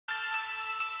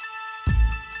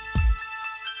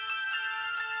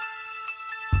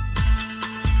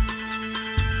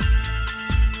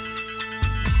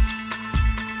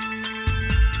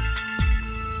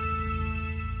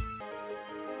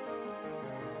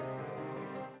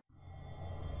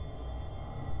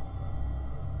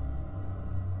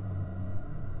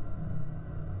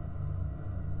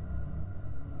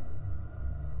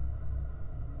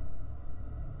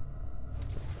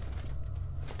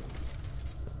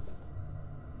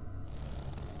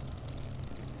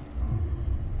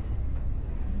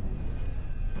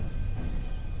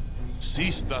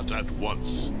Cease that at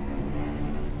once.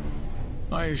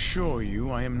 I assure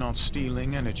you I am not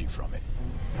stealing energy from it.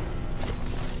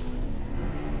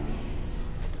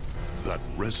 That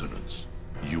resonance,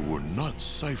 you were not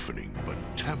siphoning, but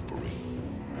tampering.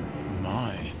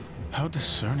 My, how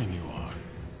discerning you are.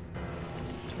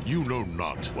 You know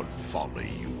not what folly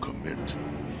you commit.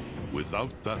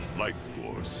 Without that life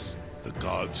force, the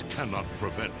gods cannot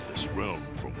prevent this realm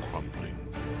from crumbling.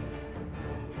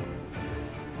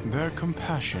 Their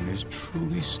compassion is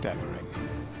truly staggering.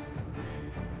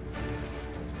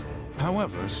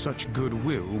 However, such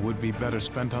goodwill would be better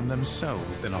spent on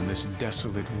themselves than on this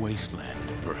desolate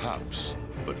wasteland. Perhaps,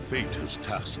 but fate has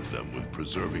tasked them with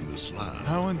preserving this land.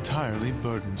 How entirely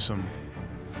burdensome.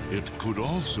 It could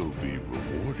also be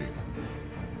rewarding,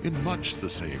 in much the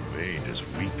same vein as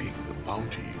reaping the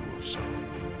bounty you have sown.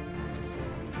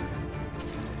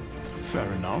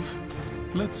 Fair enough.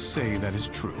 Let's say that is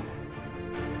true.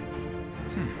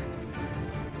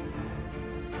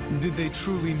 Did they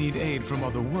truly need aid from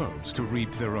other worlds to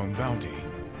reap their own bounty?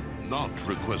 Not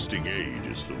requesting aid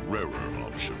is the rarer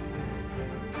option.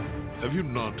 Have you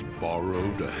not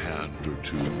borrowed a hand or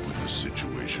two when the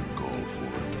situation called for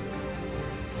it?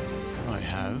 I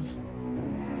have.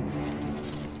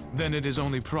 Then it is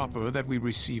only proper that we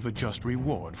receive a just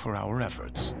reward for our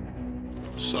efforts.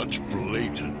 Such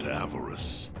blatant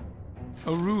avarice.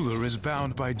 A ruler is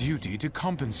bound by duty to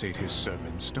compensate his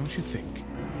servants, don't you think?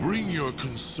 Bring your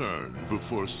concern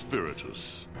before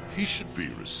Spiritus. He should be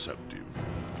receptive.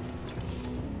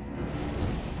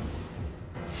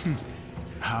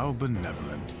 How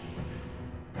benevolent.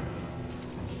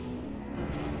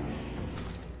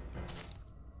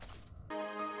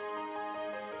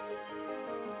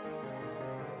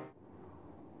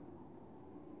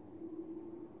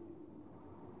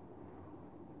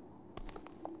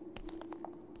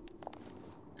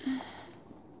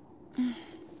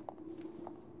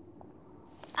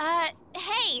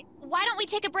 Hey, why don't we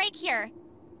take a break here?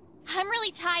 I'm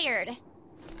really tired.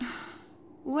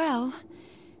 Well,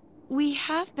 we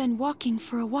have been walking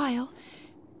for a while.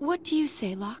 What do you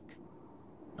say, Locke?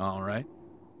 All right.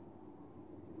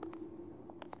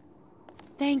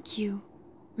 Thank you,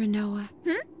 Rinoa.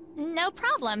 No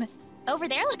problem. Over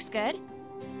there looks good.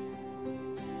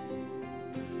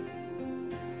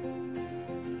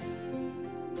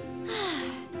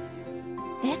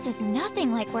 This is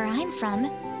nothing like where I'm from.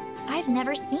 I've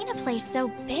never seen a place so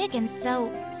big and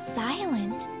so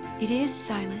silent. It is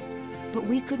silent, but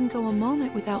we couldn't go a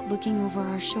moment without looking over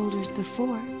our shoulders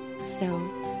before. So,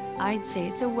 I'd say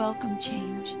it's a welcome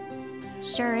change.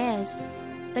 Sure is.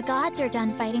 The gods are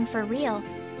done fighting for real,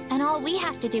 and all we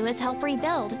have to do is help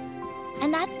rebuild.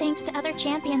 And that's thanks to other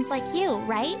champions like you,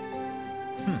 right?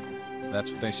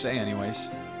 That's what they say anyways.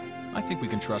 I think we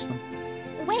can trust them.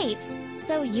 Wait,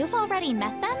 so you've already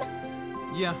met them?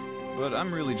 Yeah, but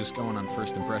I'm really just going on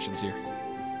first impressions here.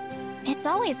 It's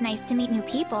always nice to meet new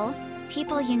people.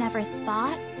 People you never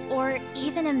thought or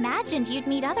even imagined you'd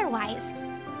meet otherwise.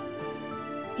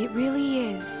 It really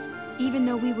is. Even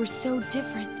though we were so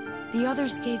different, the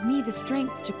others gave me the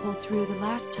strength to pull through the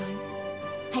last time.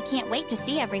 I can't wait to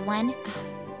see everyone.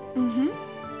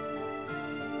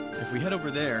 If we head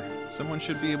over there, someone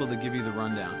should be able to give you the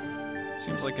rundown.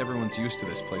 Seems like everyone's used to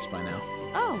this place by now.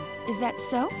 Oh, is that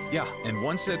so? Yeah, and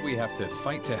one said we have to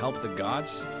fight to help the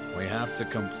gods. We have to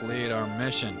complete our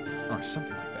mission, or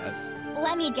something like that.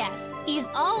 Let me guess. He's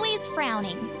always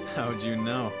frowning. How'd you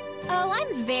know? Oh,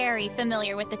 I'm very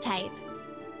familiar with the type.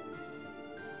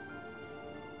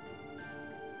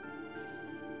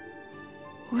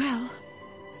 Well,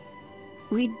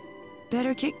 we'd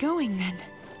better get going then.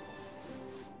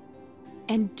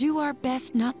 And do our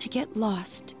best not to get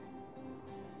lost.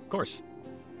 Of course.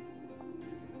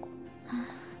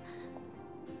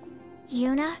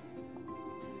 Yuna?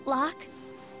 Locke?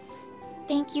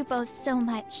 Thank you both so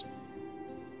much.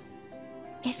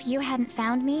 If you hadn't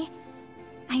found me,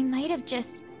 I might have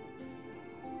just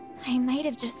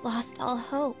lost all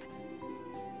hope.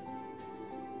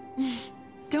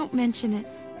 Don't mention it.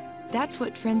 That's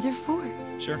what friends are for.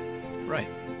 Sure. Right.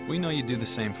 We know you'd do the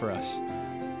same for us.